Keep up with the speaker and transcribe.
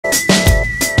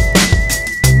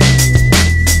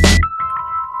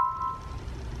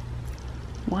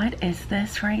What is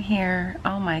this right here?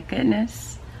 Oh my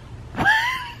goodness.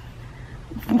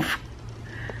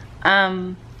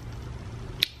 I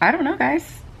don't know,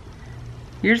 guys.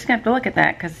 You're just gonna have to look at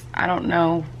that because I don't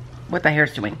know what the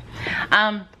hair's doing.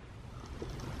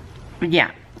 Yeah,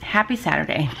 happy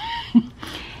Saturday.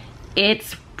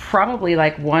 It's probably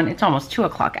like it's almost 2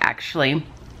 o'clock actually.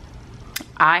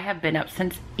 I have been up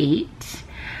since 8.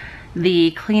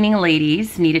 The cleaning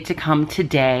ladies needed to come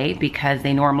today because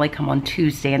they normally come on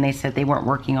Tuesday, and they said they weren't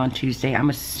working on Tuesday. I'm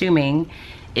assuming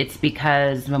it's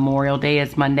because Memorial Day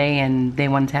is Monday and they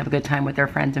wanted to have a good time with their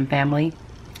friends and family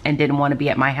and didn't want to be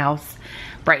at my house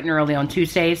bright and early on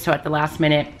Tuesday. So at the last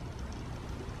minute,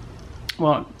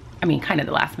 well, I mean kind of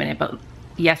the last minute, but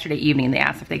yesterday evening they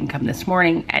asked if they can come this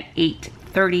morning at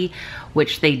 8:30,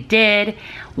 which they did,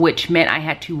 which meant I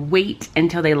had to wait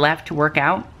until they left to work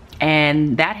out.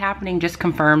 And that happening just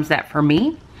confirms that for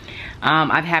me.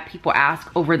 I've had people ask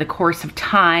over the course of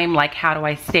time, like, how do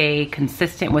I stay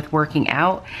consistent with working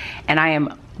out? And I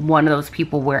am one of those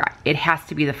people where it has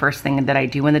to be the first thing that I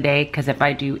do in the day, because if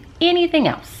I do anything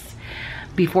else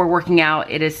before working out,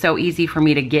 it is so easy for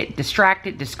me to get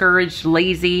distracted, discouraged,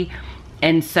 lazy.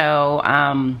 And so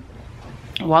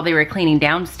while they were cleaning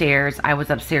downstairs, I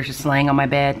was upstairs just laying on my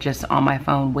bed, just on my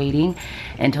phone, waiting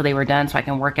until they were done so I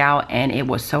can work out. And it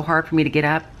was so hard for me to get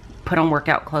up, put on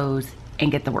workout clothes,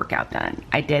 and get the workout done.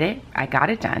 I did it, I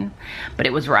got it done, but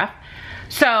it was rough.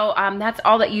 So that's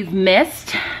all that you've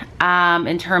missed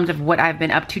in terms of what I've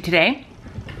been up to today.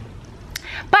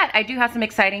 But I do have some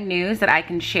exciting news that I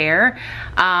can share,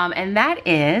 and that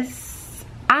is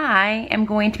I am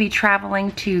going to be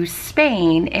traveling to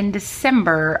Spain in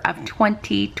December of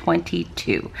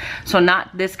 2022. So not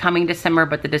this coming December,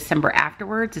 but the December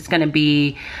afterwards. It's gonna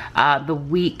be the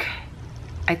week,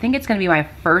 I think it's gonna be my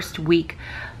first week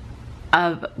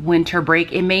of winter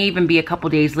break. It may even be a couple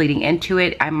days leading into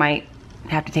it. I might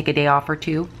have to take a day off or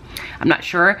two. I'm not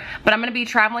sure, but I'm gonna be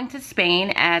traveling to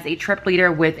Spain as a trip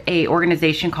leader with a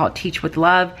organization called Teach with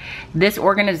Love. This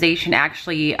organization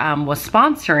actually was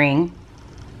sponsoring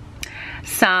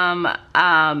some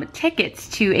tickets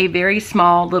to a very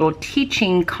small little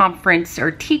teaching conference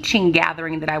or teaching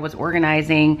gathering that I was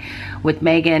organizing with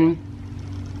Megan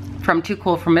from Too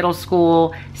Cool for Middle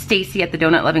School, Stacy at the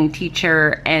Donut Loving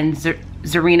Teacher, and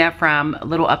Zarina from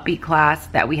Little Upbeat Class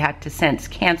that we had to since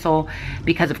cancel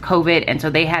because of COVID. And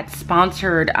so they had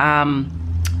sponsored a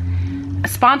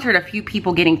few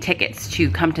people getting tickets to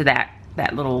come to that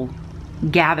little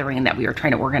gathering that we were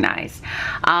trying to organize.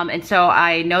 And so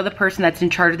I know the person that's in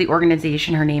charge of the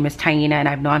organization. Her name is Taina, and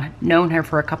I've known her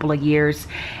for a couple of years.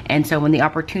 And so when the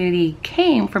opportunity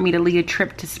came for me to lead a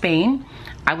trip to Spain,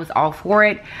 I was all for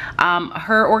it.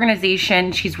 Her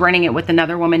organization, she's running it with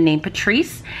another woman named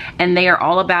Patrice, and they are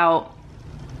all about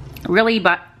really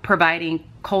providing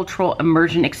cultural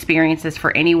immersion experiences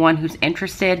for anyone who's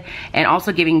interested, and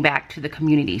also giving back to the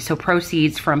community. So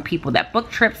proceeds from people that book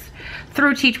trips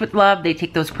through Teach with Love, they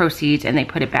take those proceeds and they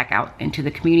put it back out into the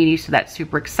community. So that's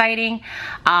super exciting.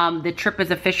 The trip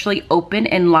is officially open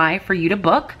and live for you to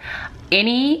book.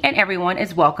 Any and everyone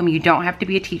is welcome. You don't have to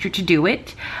be a teacher to do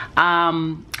it.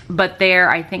 But there,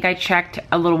 I think I checked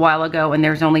a little while ago, and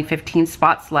there's only 15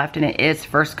 spots left, and it is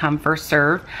first come, first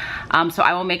serve. So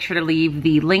I will make sure to leave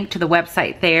the link to the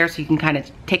website there so you can kind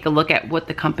of take a look at what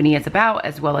the company is about,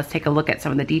 as well as take a look at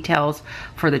some of the details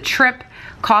for the trip.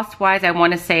 Cost-wise, I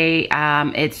want to say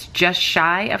it's just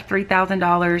shy of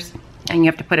 $3,000. And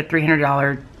you have to put a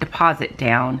 $300 deposit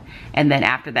down, and then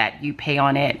after that you pay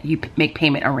on it. You make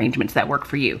payment arrangements that work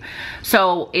for you.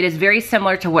 So it is very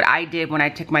similar to what I did when I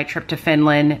took my trip to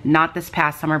Finland, not this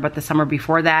past summer, but the summer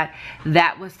before that.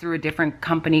 That was through a different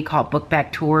company called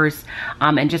Bookback Tours.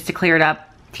 And just to clear it up,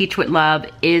 Teach with Love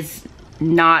is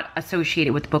not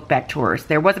associated with Bookback Tours.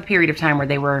 There was a period of time where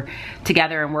they were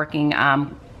together and working,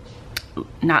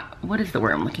 what is the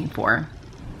word I'm looking for?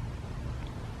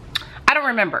 I don't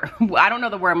remember. I don't know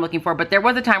the word I'm looking for, but there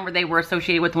was a time where they were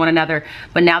associated with one another,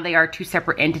 but now they are two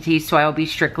separate entities. So I will be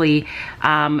strictly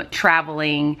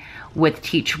traveling with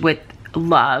Teach with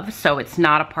Love. So it's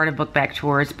not a part of Bookback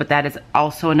Tours, but that is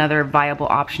also another viable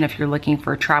option if you're looking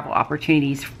for travel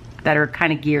opportunities that are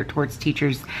kind of geared towards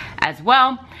teachers as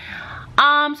well.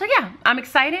 So yeah, I'm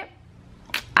excited.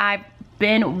 I've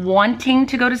been wanting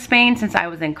to go to Spain since I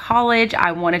was in college.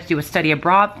 I wanted to do a study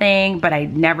abroad thing, but I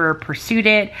never pursued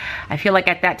it. I feel like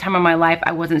at that time of my life,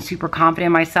 I wasn't super confident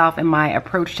in myself, and my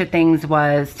approach to things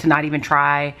was to not even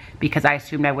try because I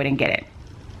assumed I wouldn't get it.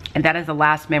 And that is the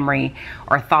last memory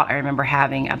or thought I remember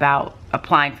having about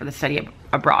applying for the study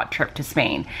abroad trip to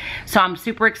Spain. So I'm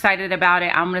super excited about it.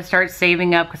 I'm gonna start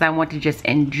saving up because I want to just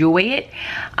enjoy it.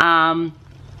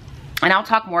 And I'll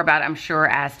talk more about it, I'm sure,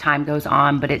 as time goes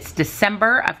on, but it's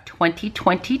December of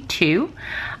 2022,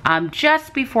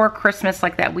 just before Christmas,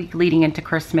 like that week leading into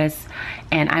Christmas.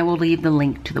 And I will leave the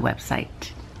link to the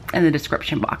website in the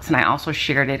description box. And I also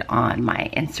shared it on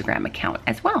my Instagram account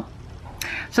as well.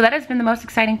 So that has been the most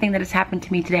exciting thing that has happened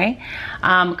to me today.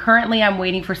 Currently, I'm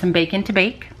waiting for some bacon to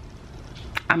bake.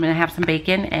 I'm gonna have some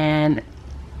bacon and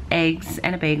eggs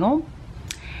and a bagel.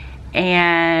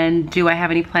 And do I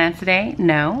have any plans today?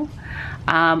 No.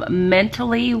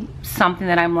 Mentally, something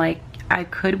that I'm like, I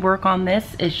could work on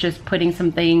this is just putting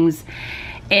some things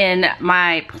in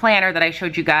my planner that I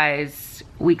showed you guys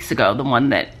weeks ago, the one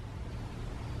that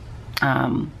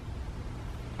I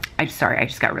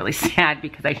just got really sad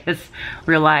because I just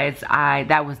realized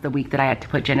that was the week that I had to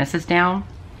put Genesis down.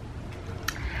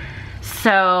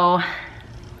 So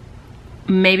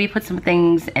maybe put some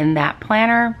things in that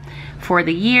planner for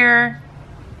the year,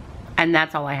 and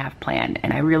that's all I have planned.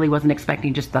 And I really wasn't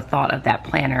expecting just the thought of that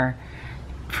planner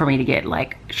for me to get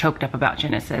like choked up about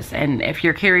Genesis. And if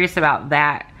you're curious about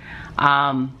that,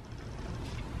 I'm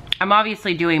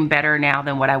obviously doing better now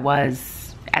than what I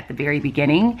was at the very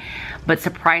beginning, but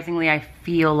surprisingly I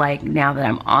feel like now that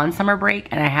I'm on summer break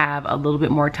and I have a little bit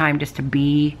more time just to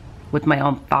be with my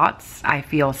own thoughts, I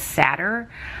feel sadder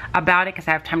about it because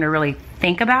I have time to really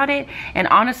think about it. And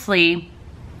honestly,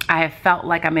 I have felt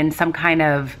like I'm in some kind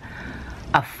of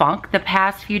a funk the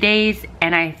past few days,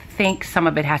 and I think some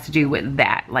of it has to do with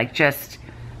that, like just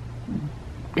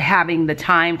having the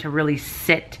time to really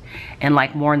sit and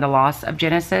like mourn the loss of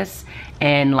Genesis.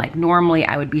 And like normally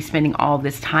I would be spending all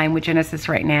this time with Genesis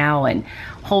right now and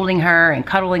holding her and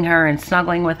cuddling her and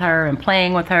snuggling with her and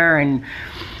playing with her, and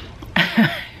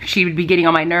she would be getting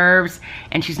on my nerves,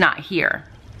 and she's not here.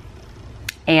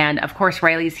 And of course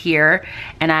Riley's here,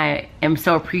 and I am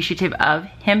so appreciative of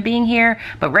him being here,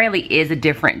 but Riley is a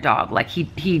different dog. Like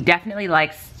he definitely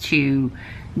likes to,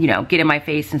 you know, get in my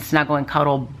face and snuggle and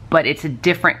cuddle, but it's a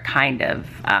different kind of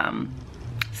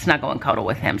snuggle and cuddle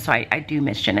with him. So I do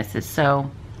miss Genesis.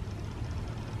 So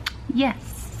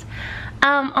yes,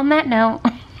 on that note,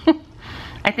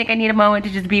 I think I need a moment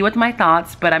to just be with my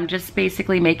thoughts, but I'm just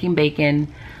basically making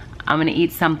bacon. I'm gonna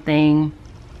eat something,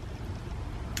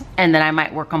 and then I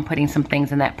might work on putting some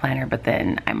things in that planner, but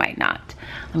then I might not.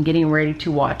 I'm getting ready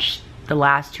to watch the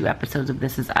last 2 episodes of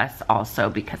This Is Us also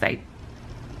because I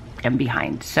am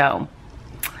behind. So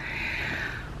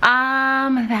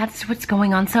that's what's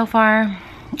going on so far.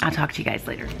 I'll talk to you guys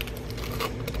later.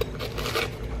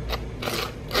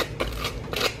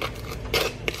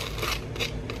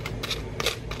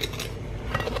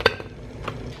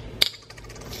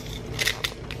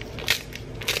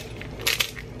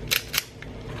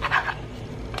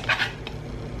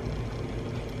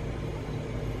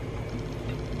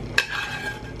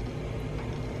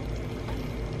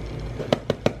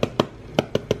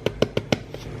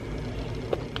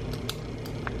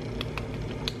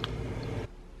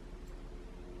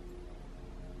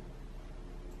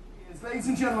 Ladies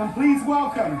and gentlemen, please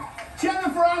welcome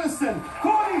Jennifer Aniston,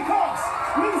 Courtney Cox,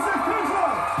 Luisa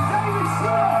Jewelry, David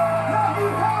Shaw, Matthew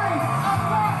Perry, and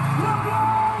Matt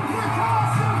LeBlanc, the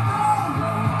cast of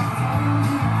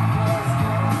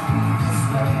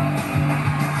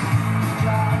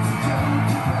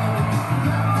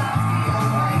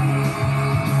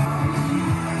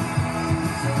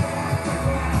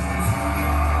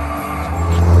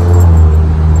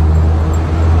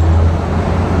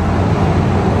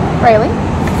Riley?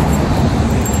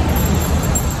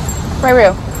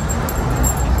 Ryu.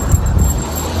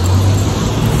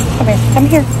 Come here, come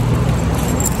here.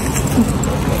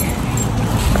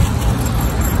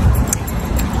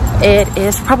 It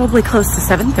is probably close to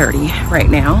 7:30 right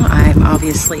now. I'm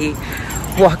obviously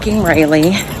walking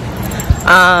Riley.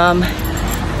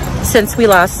 Since we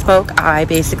last spoke, I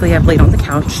basically have laid on the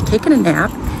couch, taken a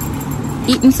nap,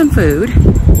 eaten some food,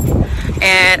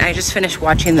 and I just finished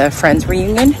watching the Friends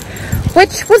reunion,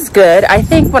 which was good. I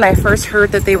think when I first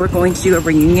heard that they were going to do a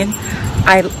reunion,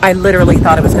 I literally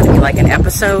thought it was going to be like an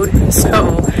episode.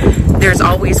 So there's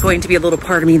always going to be a little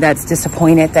part of me that's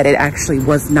disappointed that it actually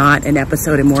was not an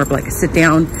episode and more of like a sit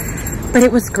down. But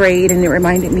it was great, and it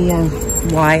reminded me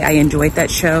of why I enjoyed that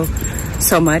show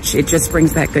so much. It just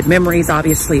brings back good memories.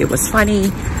 Obviously, it was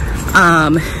funny.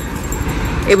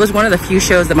 It was one of the few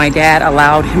shows that my dad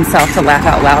allowed himself to laugh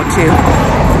out loud to,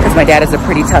 because my dad is a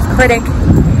pretty tough critic.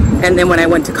 And then when I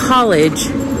went to college,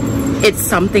 it's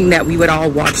something that we would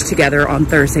all watch together on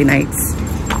Thursday nights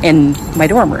in my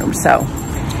dorm room. So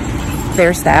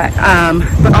there's that.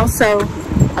 But also,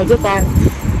 I did that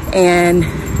and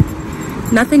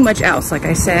nothing much else. Like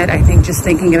I said, I think just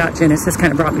thinking about Genesis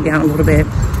kind of brought me down a little bit.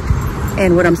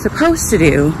 And what I'm supposed to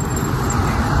do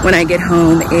when I get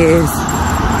home is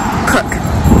cook.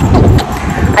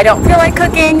 I don't feel like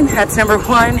cooking, that's number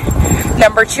one.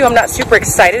 Number two, I'm not super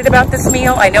excited about this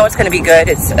meal. I know it's gonna be good.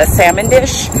 It's a salmon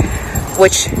dish,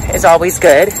 which is always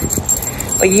good.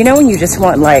 But you know when you just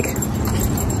want like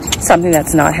something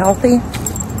that's not healthy?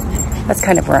 That's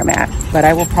kind of where I'm at. But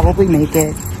I will probably make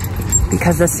it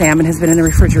because the salmon has been in the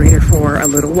refrigerator for a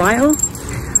little while,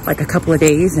 like a couple of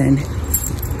days, and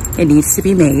it needs to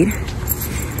be made.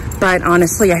 But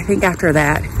honestly, I think after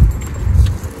that,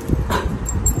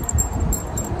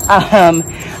 I'm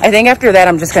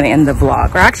just gonna end the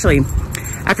vlog. Or actually,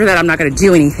 after that, I'm not gonna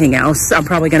do anything else. I'm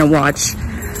probably gonna watch,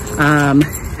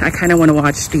 I kind of wanna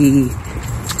watch the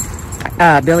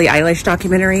Billie Eilish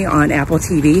documentary on Apple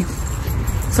TV.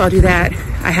 So I'll do that.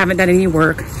 I haven't done any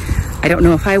work. I don't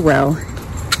know if I will.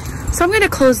 So I'm gonna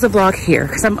close the vlog here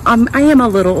because I am a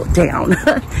little down.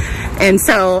 And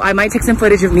so I might take some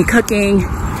footage of me cooking,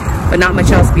 but not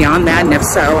much else beyond that. And if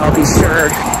so, I'll be sure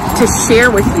to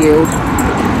share with you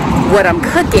what I'm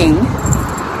cooking,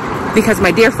 because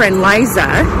my dear friend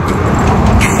Liza,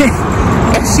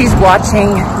 if she's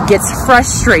watching, gets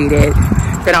frustrated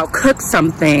that I'll cook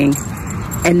something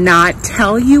and not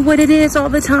tell you what it is all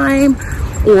the time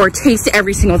or taste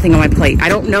every single thing on my plate. I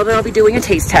don't know that I'll be doing a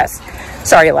taste test.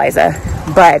 Sorry, Liza,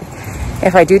 but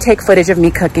if I do take footage of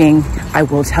me cooking, I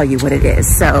will tell you what it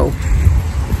is. So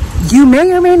you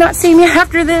may or may not see me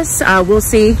after this. We'll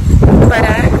see, but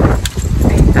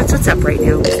that's what's up right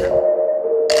now.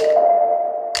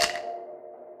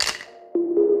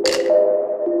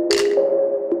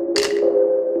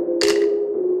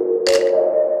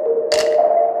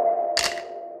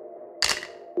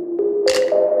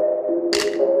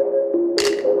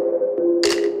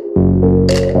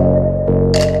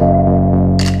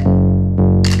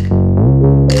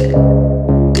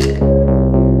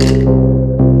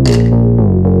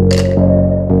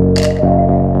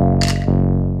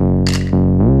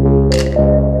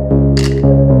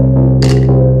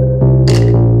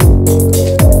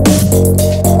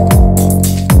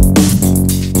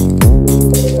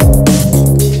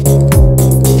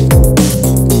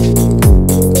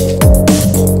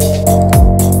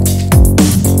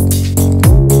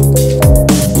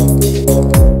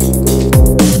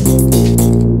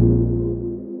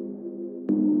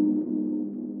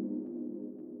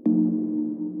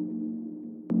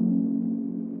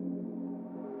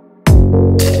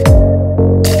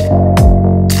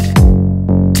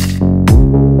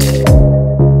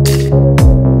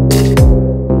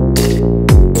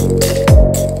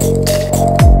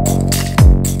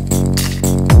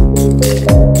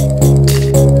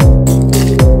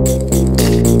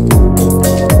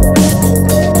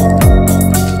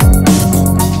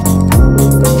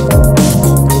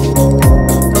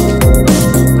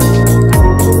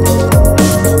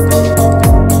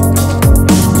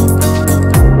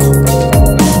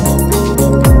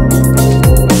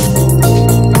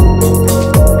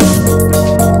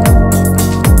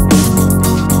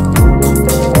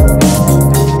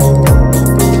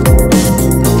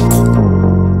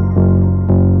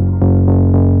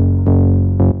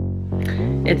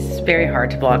 Very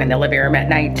hard to vlog in the living room at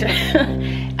night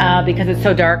because it's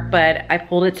so dark, but I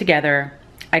pulled it together.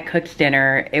 I cooked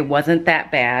dinner. It wasn't that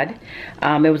bad.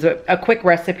 It was a quick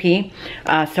recipe.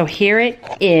 So here it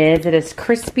is. It is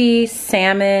crispy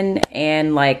salmon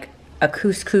and like a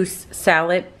couscous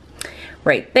salad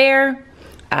right there.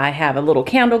 I have a little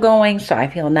candle going, so I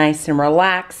feel nice and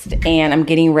relaxed, and I'm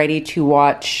getting ready to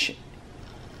watch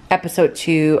episode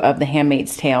 2 of The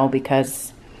Handmaid's Tale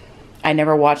because I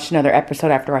never watched another episode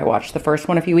after I watched the first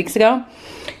one a few weeks ago.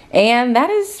 And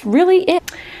that is really it.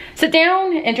 Sit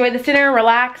down, enjoy the dinner,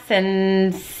 relax,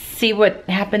 and see what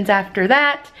happens after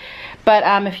that. But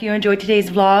if you enjoyed today's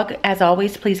vlog, as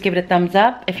always, please give it a thumbs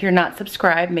up. If you're not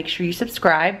subscribed, make sure you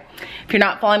subscribe. If you're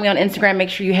not following me on Instagram, make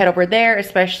sure you head over there,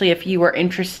 especially if you are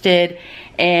interested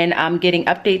in getting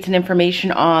updates and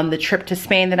information on the trip to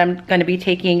Spain that I'm going to be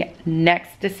taking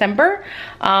next December.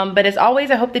 But as always,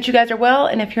 I hope that you guys are well.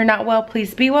 And if you're not well,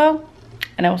 please be well.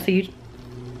 And I will see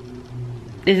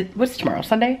you. What's tomorrow?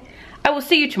 Sunday? I will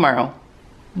see you tomorrow.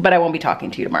 But I won't be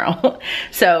talking to you tomorrow.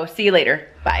 So see you later.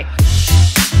 Bye.